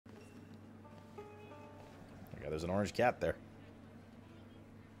there's an orange cat there.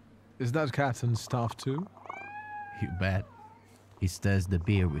 Is that cat and staff too? You bet. He stirs the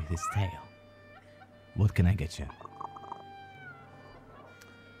beer with his tail. What can I get you?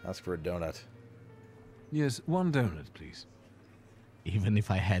 Ask for a donut. Yes, one donut, please. Even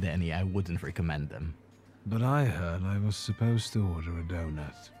if I had any, I wouldn't recommend them. But I heard I was supposed to order a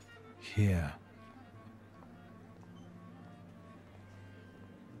donut. Here.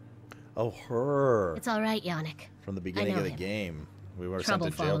 Oh, her. It's all right, Yannick. From the beginning of the game. We were sent Trouble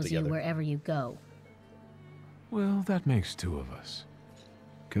to jail follows together. you wherever you go. Well, that makes two of us.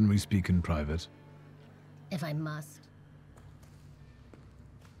 Can we speak in private? If I must.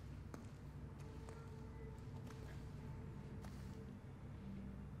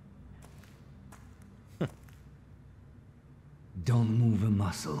 Don't move a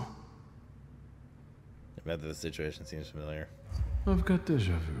muscle. I bet the situation seems familiar. I've got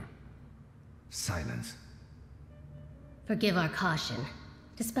déjà vu. Silence. Forgive our caution.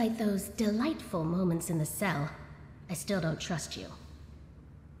 Despite those delightful moments in the cell, I still don't trust you.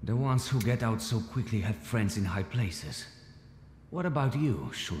 The ones who get out so quickly have friends in high places. What about you,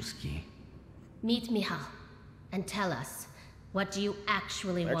 Shulsky? Meet Michal, and tell us, what do you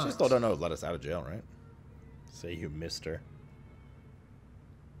actually I want? actually still don't know. Let us out of jail, right? Say you missed her.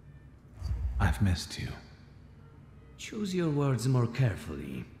 I've missed you. Choose your words more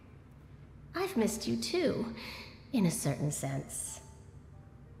carefully. I've missed you too, in a certain sense.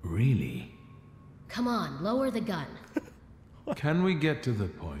 Really? Come on, lower the gun. Can we get to the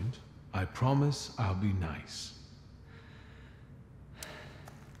point? I promise I'll be nice.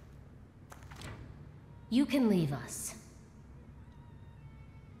 You can leave us.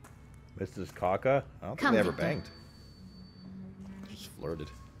 Mrs. Kaka? I don't think Come, they ever Victor. banged. Just flirted.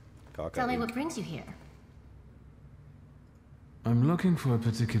 Kaka. Tell me what brings you here. I'm looking for a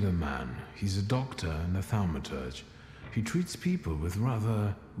particular man. He's a doctor and a thaumaturge. He treats people with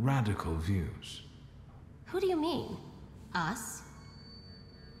rather radical views. Who do you mean? Us?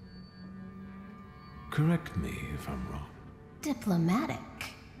 Correct me if I'm wrong. Diplomatic.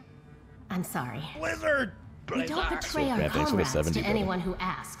 I'm sorry. Blizzard! We don't betray our Thanks for the comrades 70, to brother. anyone who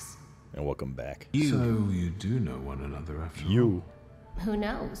asks. And welcome back. So you do know one another after all. You. Who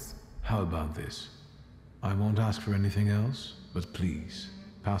knows? How about this? I won't ask for anything else, but please,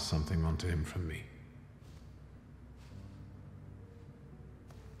 pass something on to him from me.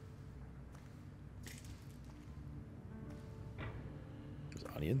 There's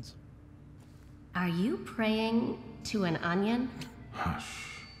onions. Are you praying to an onion?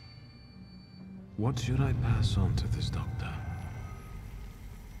 Hush. What should I pass on to this doctor?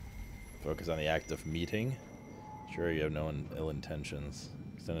 Focus on the act of meeting. Sure, you have no ill intentions.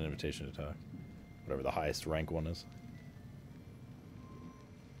 Extend an invitation to talk. Whatever the highest rank one is.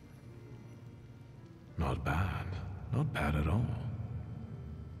 Not bad. Not bad at all.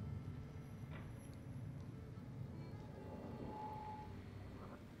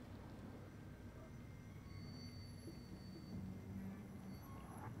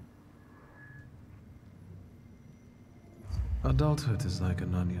 Adulthood is like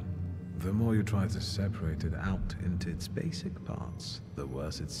an onion. The more you try to separate it out into its basic parts, the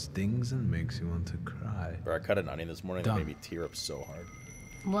worse it stings and makes you want to cry. Bro, I cut an onion this morning that Done. made me tear up so hard.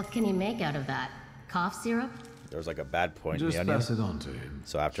 What can you make out of that? Cough syrup? There was like a bad point Just in the onion. pass it on to him.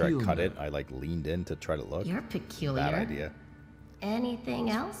 So after He'll I cut know. it, I like leaned in to try to look. You're peculiar. Bad idea.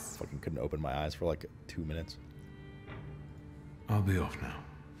 Anything else? Fucking couldn't open my eyes for like 2 minutes. I'll be off now.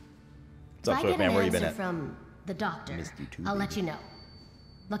 What's up, If I Swift get Man? an Where you been answer at? from the doctor, Missed you too, I'll let baby. you know.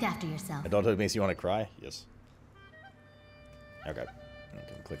 Look after yourself. Adulthood makes you want to cry? Yes. Okay.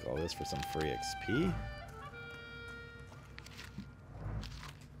 I can click all this for some free XP.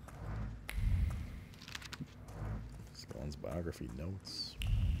 Scone's biography notes.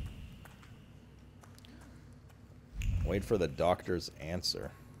 Wait for the doctor's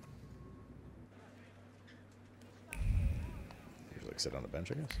answer. Usually sit on a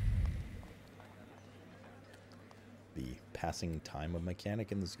bench, I guess. The passing time of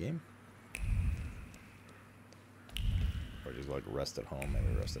mechanic in this game. Or just like rest at home,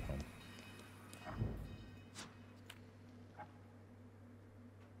 maybe rest at home.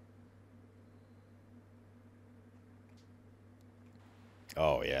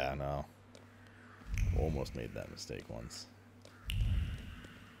 Oh yeah, no. Almost made that mistake once.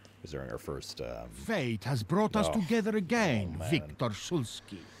 It was during our first Fate has brought us Oh. together again, Oh, man. Victor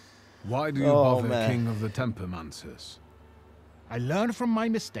Shulsky. Why do you Oh, bother man. King of the Tempermancers? I learned from my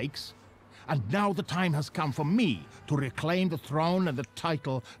mistakes, and now the time has come for me to reclaim the throne and the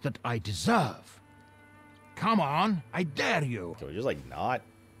title that I deserve. Come on, I dare you. Can we just like not?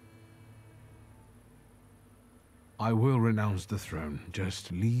 I will renounce the throne.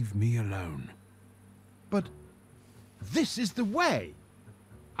 Just leave me alone. But this is the way.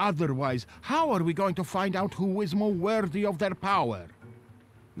 Otherwise, how are we going to find out who is more worthy of their power?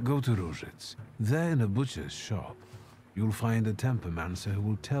 Go to Rozhitz. There in a butcher's shop, you'll find a tempermancer who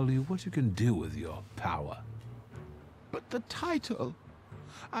will tell you what you can do with your power. But the title...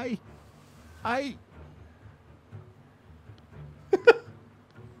 I...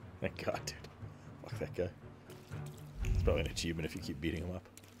 Thank God, dude. Fuck that guy. It's probably an achievement if you keep beating him up.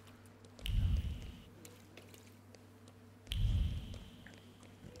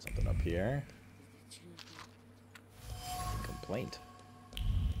 Something up here. Complaint.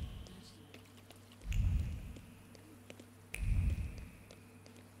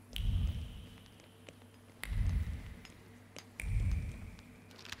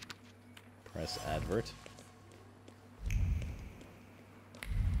 Press advert.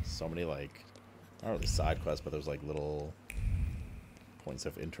 So many, like, I don't know the side quests, but there's like little points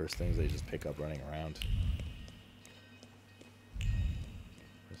of interest things they just pick up running around.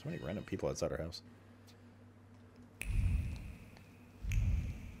 There's so many random people outside our house.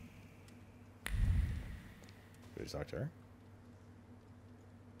 Did we talk to her?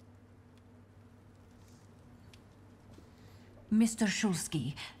 Mr.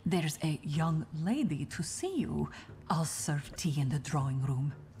 Shulsky, there's a young lady to see you. I'll serve tea in the drawing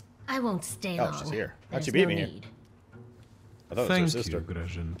room. I won't stay Oh, long. she's here. How'd There's she beat no me here? need. I thought it was Thank her sister. you,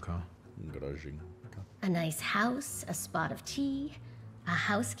 Grażynka. A nice house, a spot of tea, a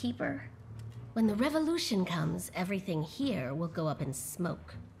housekeeper. When the revolution comes, everything here will go up in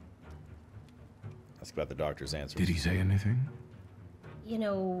smoke. Ask about the doctor's answers. Did he say anything? You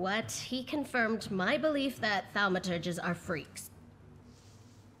know what? He confirmed my belief that thaumaturges are freaks.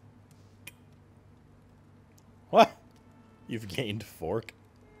 What? You've gained fork?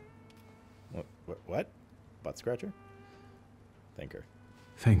 What? Butt scratcher? Thinker.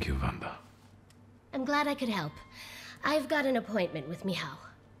 Thank you, Wanda. I'm glad I could help. I've got an appointment with Michał.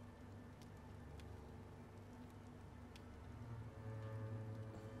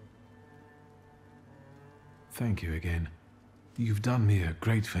 Thank you again. You've done me a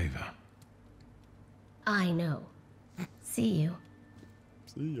great favor. I know. See you.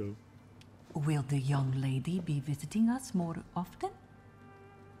 See you. Will the young lady be visiting us more often?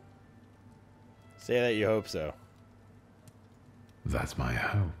 Say that you hope so. That's my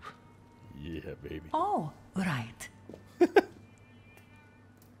hope. Yeah, baby. Oh, right.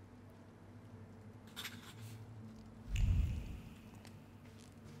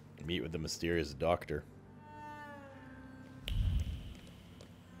 Meet with the mysterious doctor.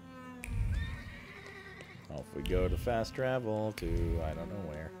 Off we go to fast travel to I don't know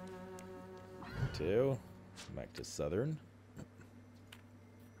where. Back to Southern.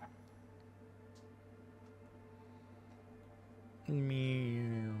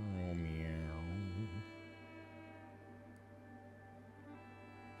 Meow, meow.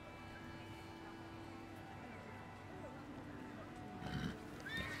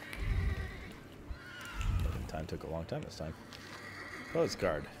 Time took a long time this time.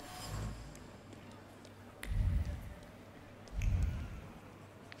 Postcard.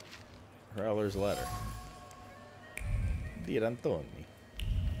 Prowler's letter. Dear Antoni.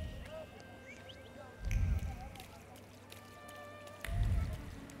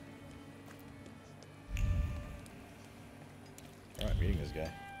 Alright, meeting this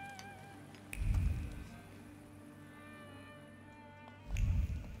guy.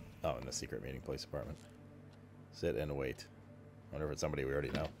 Oh, in the secret meeting place apartment. Sit and wait. I wonder if it's somebody we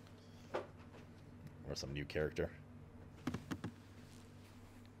already know. Or some new character.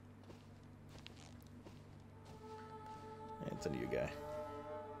 It's a new guy.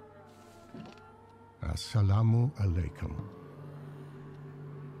 Assalamu alaikum.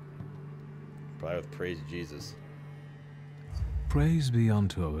 Probably with praise Jesus. Praise be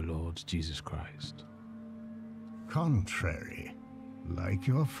unto our Lord Jesus Christ. Contrary, like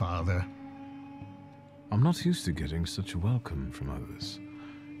your father. I'm not used to getting such a welcome from others.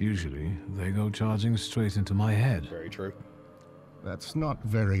 Usually, they go charging straight into my head. Very true. That's not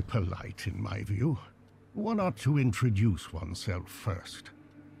very polite in my view. One ought to introduce oneself first.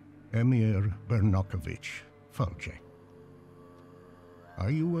 Emir Bernakovich, Fulge. Are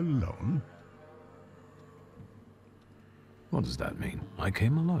you alone? What does that mean? I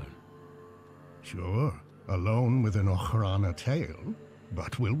came alone. Sure, alone with an Okhrana tail,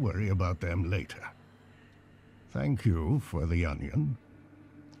 but we'll worry about them later. Thank you for the onion.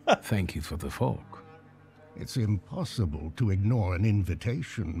 Thank you for the fork. It's impossible to ignore an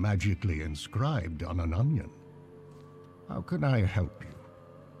invitation magically inscribed on an onion. How can I help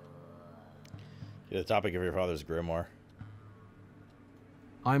you? The topic of your father's grimoire.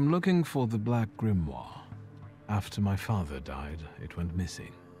 I'm looking for the Black Grimoire. After my father died, it went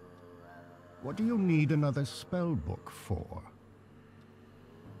missing. What do you need another spell book for?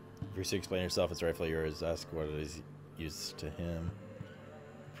 If you explain yourself, it's rightfully yours. Ask what it is used to him.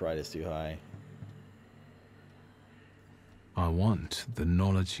 Pride is too high. I want the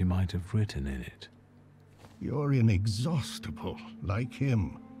knowledge he might have written in it. You're inexhaustible, like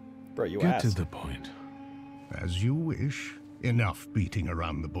him. Bro, you Get asked. to the point. As you wish. Enough beating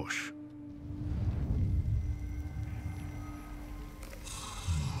around the bush.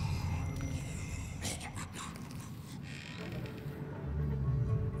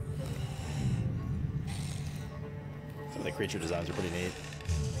 Some of the creature designs are pretty neat.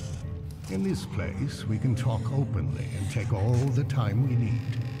 In this place, we can talk openly and take all the time we need.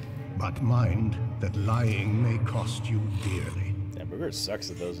 But mind that lying may cost you dearly. Damn, Booger sucks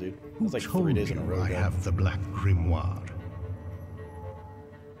at those, dude. Who That's like told 3 days in a you row. I ago. have the Black Grimoire?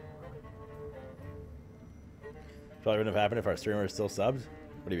 Probably wouldn't have happened if our streamer was still subbed.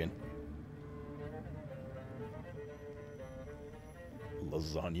 What do you mean?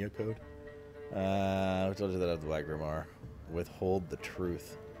 Lasagna code? Who told you that I have the Black Grimoire? Withhold the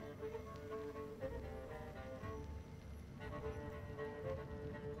truth.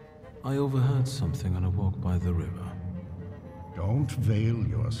 I overheard something on a walk by the river. Don't veil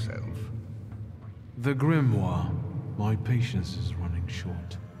yourself. The Grimoire. My patience is running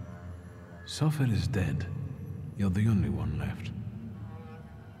short. Sophet is dead. You're the only one left.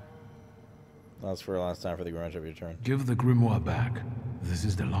 Last for last time for the Grimoire to return. Give the Grimoire back. This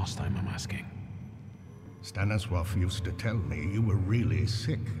is the last time I'm asking. Stanisław used to tell me you were really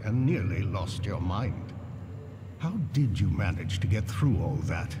sick and nearly lost your mind. How did you manage to get through all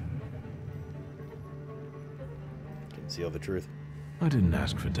that? Conceal the truth. I didn't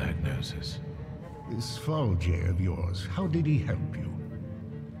ask for diagnosis. This Thaumaturge of yours, how did he help you?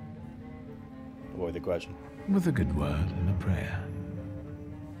 Avoid the question. With a good word and a prayer.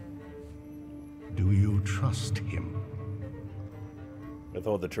 Do you trust him?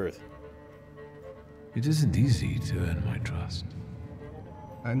 Withhold the truth. It isn't easy to earn my trust.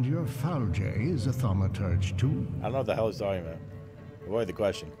 And your Thaumaturge is a Thaumaturge too? I don't know what the hell he's talking about. Avoid the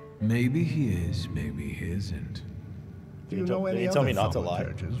question. Maybe he is, maybe he isn't. Do you Did know you any tell other me not to lie?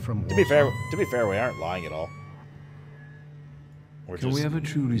 Thaumaturges from To be Warsaw? fair, we aren't lying at all. We're Can just we ever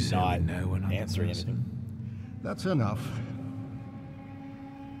truly say we not know another answering person? anything. That's enough.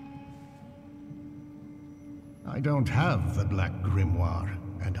 I don't have the Black Grimoire,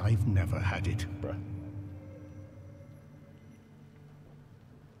 and I've never had it. Bruh.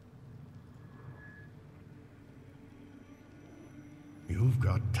 You've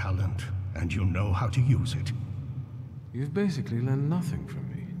got talent, and you know how to use it. You've basically learned nothing from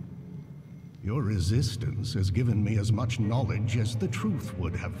me. Your resistance has given me as much knowledge as the truth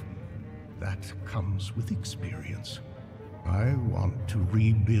would have. That comes with experience. I want to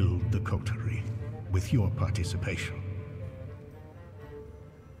rebuild the coterie with your participation.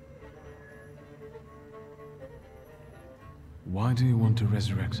 Why do you want to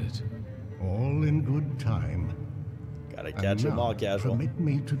resurrect it? All in good time. Gotta catch them all, casual. Permit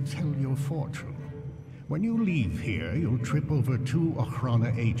me to tell your fortune. When you leave here, you'll trip over 2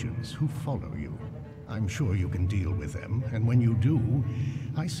 Ochrana agents who follow you. I'm sure you can deal with them, and when you do,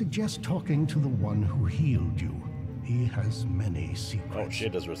 I suggest talking to the one who healed you. He has many secrets. Oh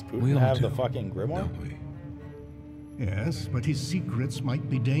shit, does We Rasputin all have do, the fucking Grimoire? don't we? Yes, but his secrets might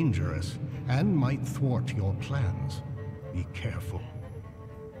be dangerous, and might thwart your plans. Be careful.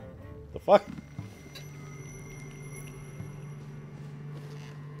 The fuck?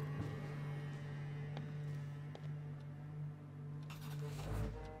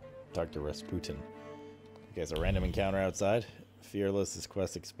 Talk to Rasputin. Okay, so random encounter outside. Fearless, this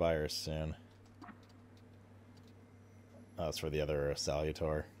quest expires soon. Oh, that's for the other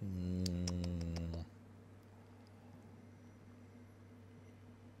Salutor.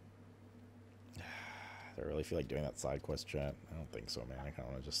 Do I really feel like doing that side quest, chat? I don't think so, man. I kind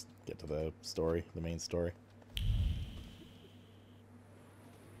of want to just get to the story, the main story.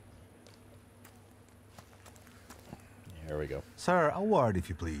 Here we go. Sir, a word if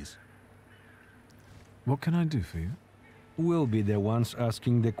you please. What can I do for you? We'll be the ones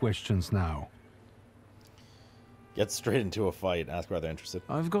asking the questions now. Get straight into a fight. Ask whether they're interested.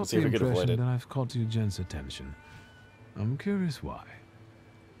 I've got See the if we can avoid impression it. that I've caught you gents' attention. I'm curious why.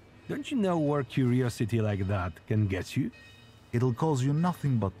 Don't you know where curiosity like that can get you? It'll cause you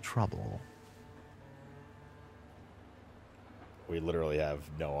nothing but trouble. We literally have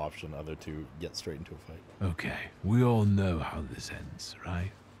no option other to get straight into a fight. Okay, we all know how this ends,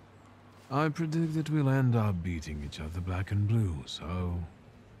 right? I predict that we'll end up beating each other black and blue, so...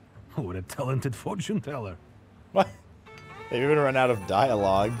 What a talented fortune teller. What? They've even run out of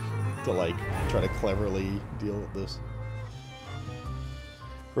dialogue to, like, try to cleverly deal with this.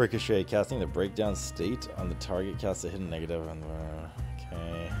 Ricochet, casting the breakdown state on the target, casts a hidden negative on the...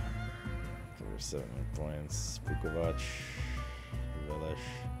 Okay. Give her 7 points. Vukovac. Velish.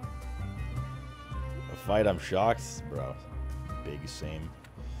 A fight, I'm shocked. Bro. Big same.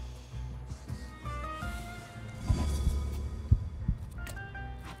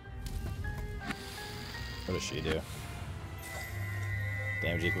 What does she do?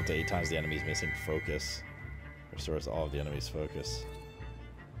 Damage equal to 8 times the enemy's missing focus. Restores all of the enemy's focus.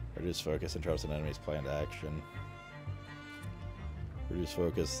 Reduce focus, interrupts an enemy's planned action. Reduce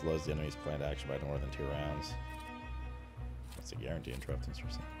focus, slows the enemy's planned action by more than 2 rounds. That's a guarantee interrupt,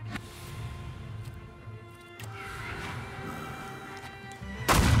 interesting.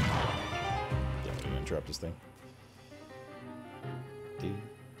 Damn, we didn't interrupt this thing. Dude.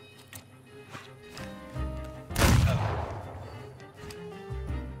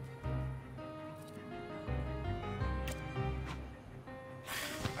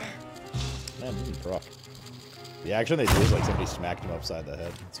 Man, this is proc. The action they do is like somebody smacked him upside the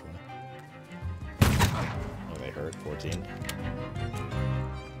head. That's funny. Oh, they hurt. 14.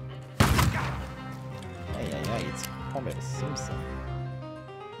 Hey, it's Homer Simpson.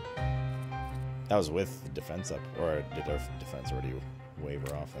 That was with defense up, or did our defense already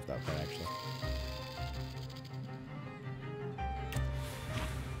waver off at that point, actually?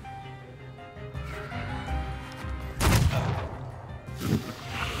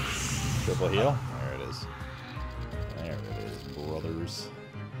 Triple heal? There it is. There it is, brothers.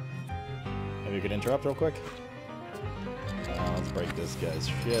 Maybe we could interrupt real quick? Let's break this guy's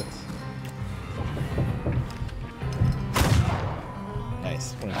shit.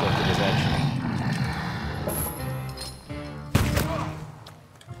 Nice. When interrupted his action.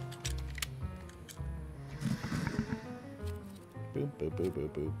 Boop, boop, boop, boop,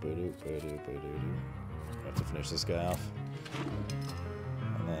 boop, boop, boop, boop, boop, boop. I have to finish this guy off.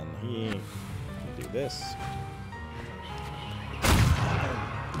 And then he can do this.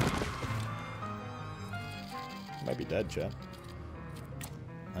 Might be dead, chat.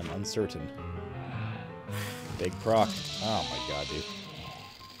 I'm uncertain. Big proc. Oh my god, dude.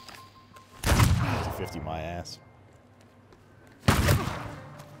 250 my ass.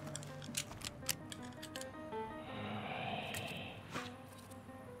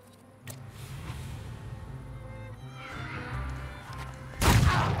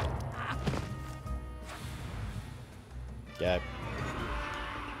 Yeah.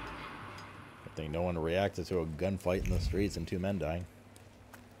 I think no one reacted to a gunfight in the streets and 2 men dying.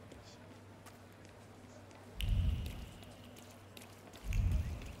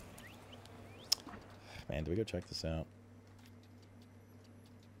 Man, do we go check this out?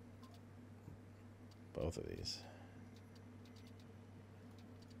 Both of these.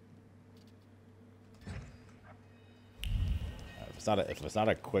 If it's not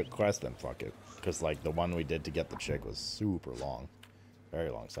a quick quest, then fuck it. Because like the one we did to get the chick was super long, very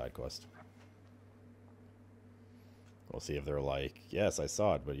long side quest. We'll see if they're like, yes, I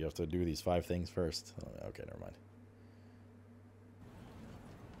saw it, but you have to do these 5 things first. Oh, okay, never mind.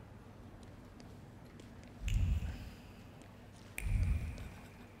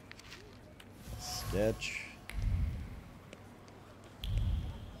 Sketch.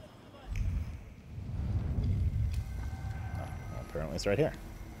 Apparently it's right here.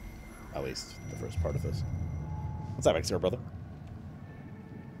 At least the first part of this. What's that, Xer, brother?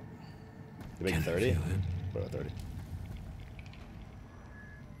 You making 30? About 30.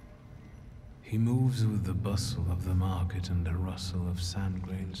 He moves with the bustle of the market and the rustle of sand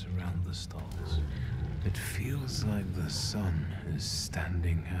grains around the stalls. It feels like the sun is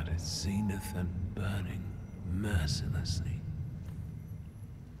standing at its zenith and burning mercilessly.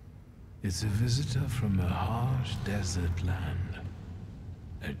 It's a visitor from a harsh desert land.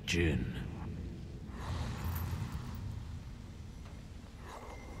 A djinn.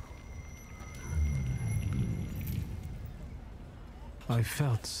 I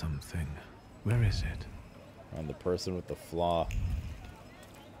felt something. Where is it? On the person with the flaw.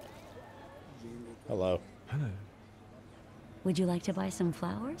 Hello. Hello. Would you like to buy some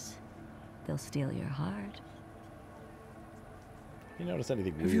flowers? They'll steal your heart. You notice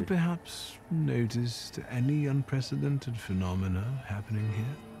anything weird? Have you perhaps noticed any unprecedented phenomena happening here?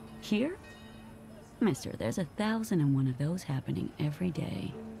 Here? Mister, there's 1,001 of those happening every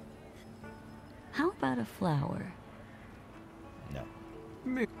day. How about a flower?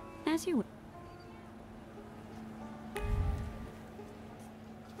 No. As you...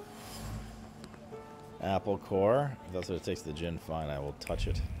 Apple core. If that's what it takes to the gin, fine. I will touch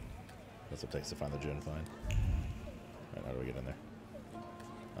it. That's what it takes to find the gin, fine. Alright, how do we get in there?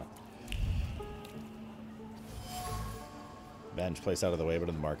 Oh. Bench, place out of the way, but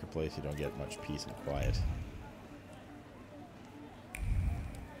in the marketplace you don't get much peace and quiet.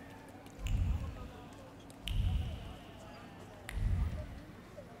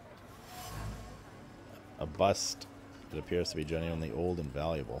 A bust that appears to be genuinely old and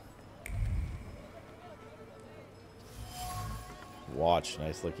valuable. Watch,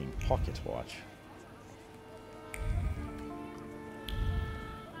 nice looking pocket watch.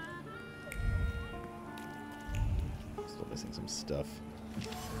 Still missing some stuff.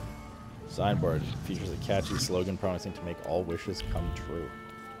 Signboard features a catchy slogan promising to make all wishes come true.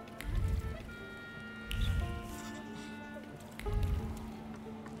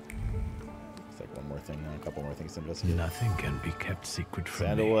 Looks like one more thing now, a couple more things to investigate. Nothing can be kept secret from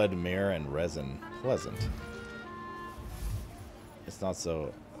Sandalwood, mirror, and resin. Pleasant. It's not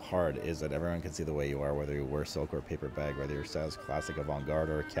so hard, is it? Everyone can see the way you are, whether you wear silk or paper bag, whether your style is classic, avant-garde,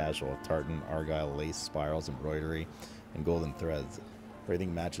 or casual. Tartan, argyle, lace, spirals, embroidery, and golden threads.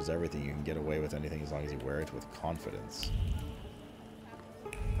 Everything matches everything. You can get away with anything as long as you wear it with confidence.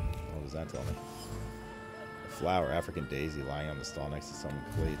 What does that tell me? A flower, African daisy, lying on the stall next to some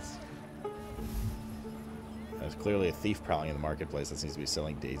plates. There's clearly a thief prowling in the marketplace that seems to be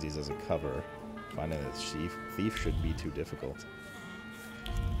selling daisies as a cover. Finding a thief should be too difficult.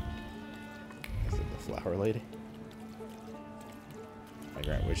 Is it the flower lady? I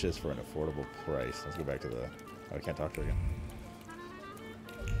grant wishes for an affordable price. Let's go back to the... Oh, I can't talk to her again.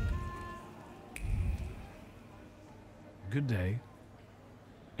 Good day.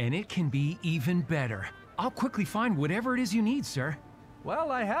 And it can be even better. I'll quickly find whatever it is you need, sir.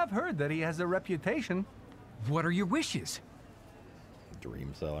 Well, I have heard that he has a reputation. What are your wishes?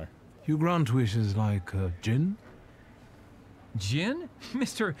 Dream seller. You grant wishes like gin? Gin?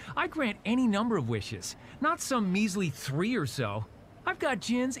 Mister, I grant any number of wishes. Not some measly 3 or so. I've got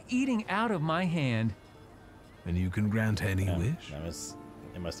gins eating out of my hand. And you can grant any wish?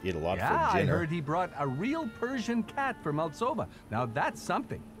 It must eat a lot for Yeah, dinner. I heard he brought a real Persian cat from Altsova. Now that's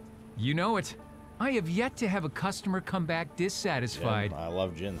something. You know it. I have yet to have a customer come back dissatisfied. Gin. I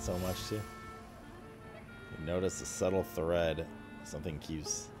love gin so much too. You notice a subtle thread. Something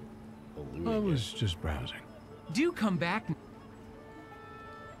keeps eluding I was it. just browsing. Do come back.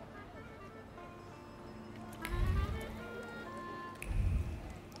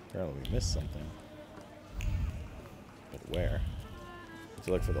 Apparently we missed something. But where? If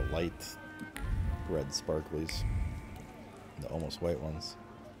you look for the light red sparklies. The almost white ones.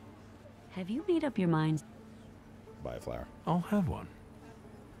 Have you made up your mind? Buy a flower. I'll have one.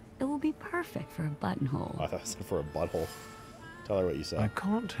 It will be perfect for a buttonhole. I thought it said for a butthole. Tell her what you said. I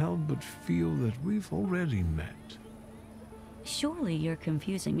can't help but feel that we've already met. Surely you're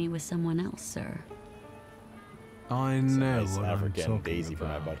confusing me with someone else, sir. I It's a know nice what African I'm talking daisy for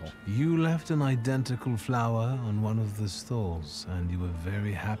my about. butthole. You left an identical flower on one of the stalls, and you were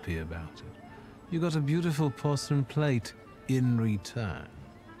very happy about it. You got a beautiful porcelain plate in return.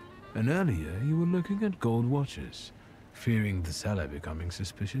 And earlier, you were looking at gold watches. Fearing the seller becoming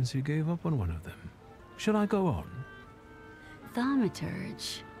suspicious, you gave up on one of them. Should I go on?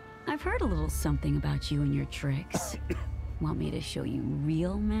 Thaumaturge. I've heard a little something about you and your tricks. Want me to show you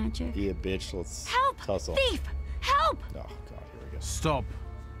real magic? Be a bitch, let's Help! tussle. Thief! Help! Oh god, here we go. Stop.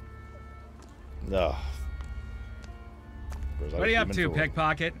 No. What are you up to,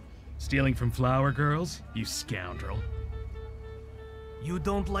 pickpocket? Stealing from flower girls? You scoundrel. You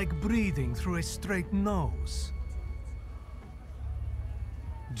don't like breathing through a straight nose.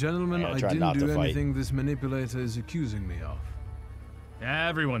 Gentlemen, I didn't do anything this manipulator is accusing me of.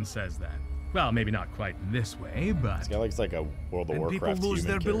 Everyone says that. Well, maybe not quite in this way, but... This guy looks like a World of And Warcraft people lose human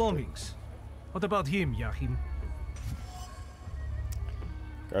their character. belongings. What about him, Yahim?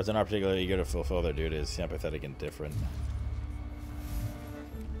 Guards are not particularly eager to fulfill their duties, sympathetic and different.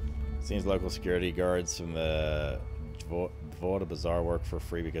 Seems local security guards from the Voda Bazaar work for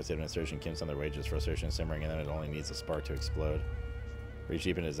free because the administration kimps on their wages, frustration simmering, and then it only needs a spark to explode. Reach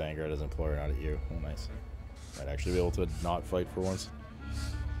deep in his anger at his employer, not at you. Oh, nice. Might actually be able to not fight for once.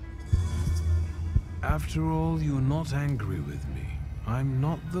 After all, you're not angry with me. I'm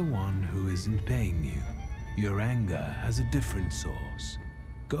not the one who isn't paying you. Your anger has a different source.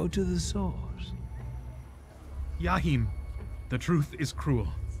 Go to the source. Yahim, the truth is cruel.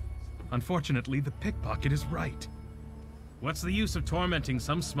 Unfortunately, the pickpocket is right. What's the use of tormenting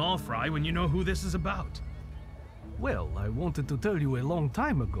some small fry when you know who this is about? Well, I wanted to tell you a long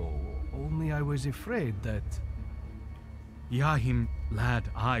time ago, only I was afraid that... Yahim, lad,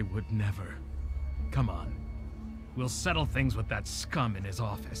 I would never. Come on. We'll settle things with that scum in his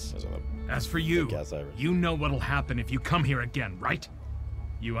office. As for you, you know what'll happen if you come here again, right?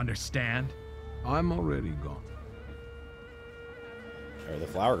 You understand? I'm already gone. Where'd the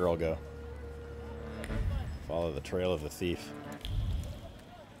flower girl go? Follow the trail of the thief.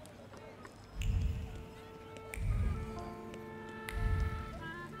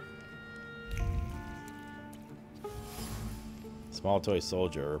 Small toy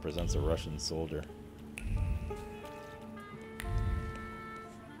soldier represents a Russian soldier.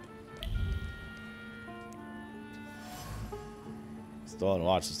 Stolen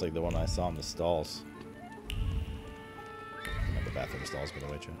watch, just like the one I saw in the stalls. Not the bathroom stalls, by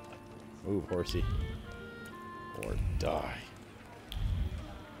the way, Joe. Move, horsey. Or die.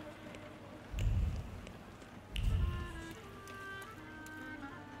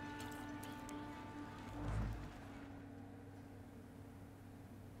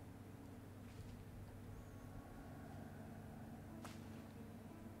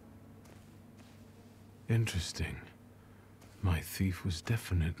 Interesting. My thief was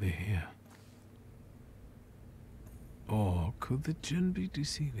definitely here. Or could the djinn be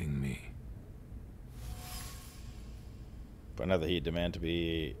deceiving me? But another heat demand an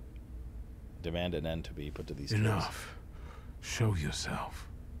end to be put to these Enough. Show yourself.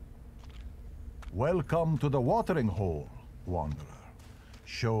 Welcome to the watering hole, wanderer.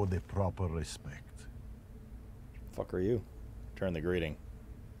 Show the proper respect. Fuck are you? Turn the greeting.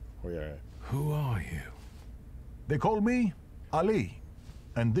 Who are you? They call me Ali,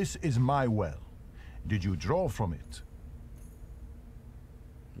 and this is my well. Did you draw from it?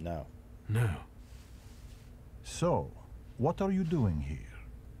 No. No. So, what are you doing here?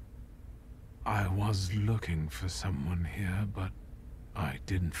 I was looking for someone here, but I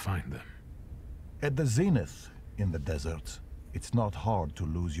didn't find them. At the zenith in the desert, it's not hard to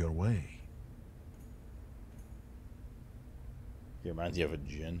lose your way. He reminds you of a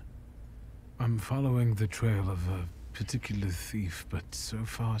djinn. I'm following the trail of a particular thief, but so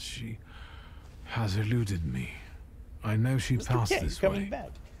far she has eluded me. I know she passed this way.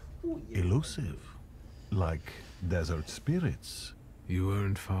 Elusive, like desert spirits. You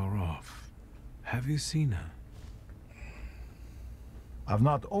weren't far off. Have you seen her? I've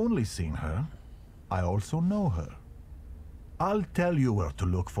not only seen her, I also know her. I'll tell you where to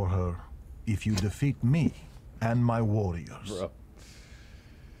look for her if you defeat me and my warriors.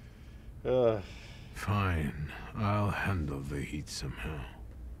 Fine. I'll handle the heat somehow.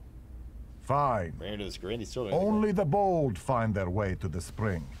 Fine. Bring her to the screen. He's still Only the bold find their way to the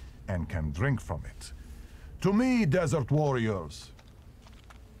spring and can drink from it. To me, desert warriors.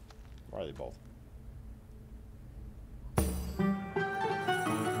 Why are they both? It's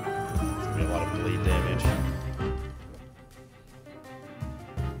gonna be a lot of bleed damage.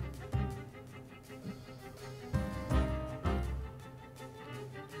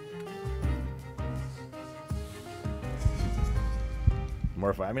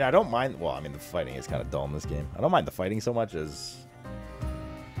 More fun. I mean, I don't mind. Well, I mean, the fighting is kind of dull in this game. I don't mind the fighting so much as.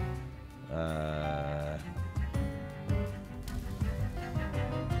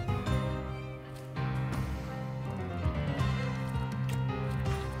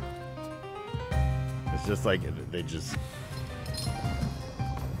 It's just like they just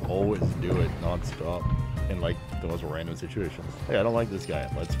always do it non-stop in like the most random situations. Hey, I don't like this guy.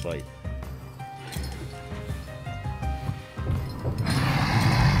 Let's fight.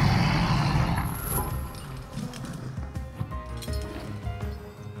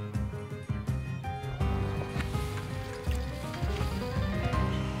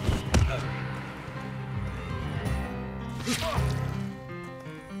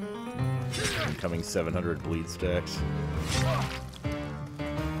 Incoming 700 bleed stacks.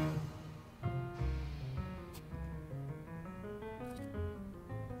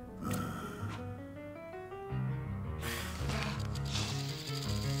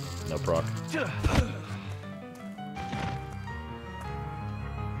 No proc. Get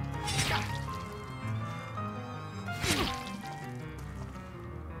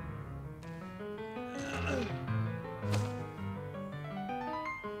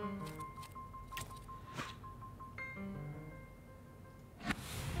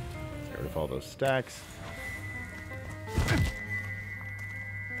rid of all those stacks.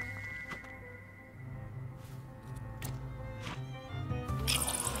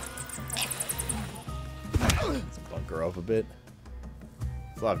 Let's bunker up a bit.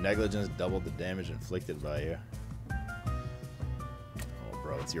 It's a lot of negligence, doubled the damage inflicted by you. Oh,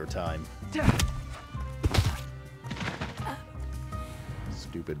 bro, it's your time.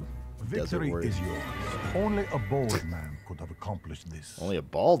 Stupid desert Victory warrior. is yours. Only a bold man could have accomplished this. Only a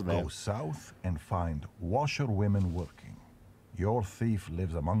bald man? Go south and find washerwomen working. Your thief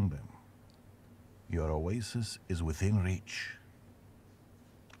lives among them. Your oasis is within reach.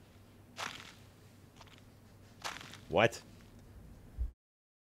 What?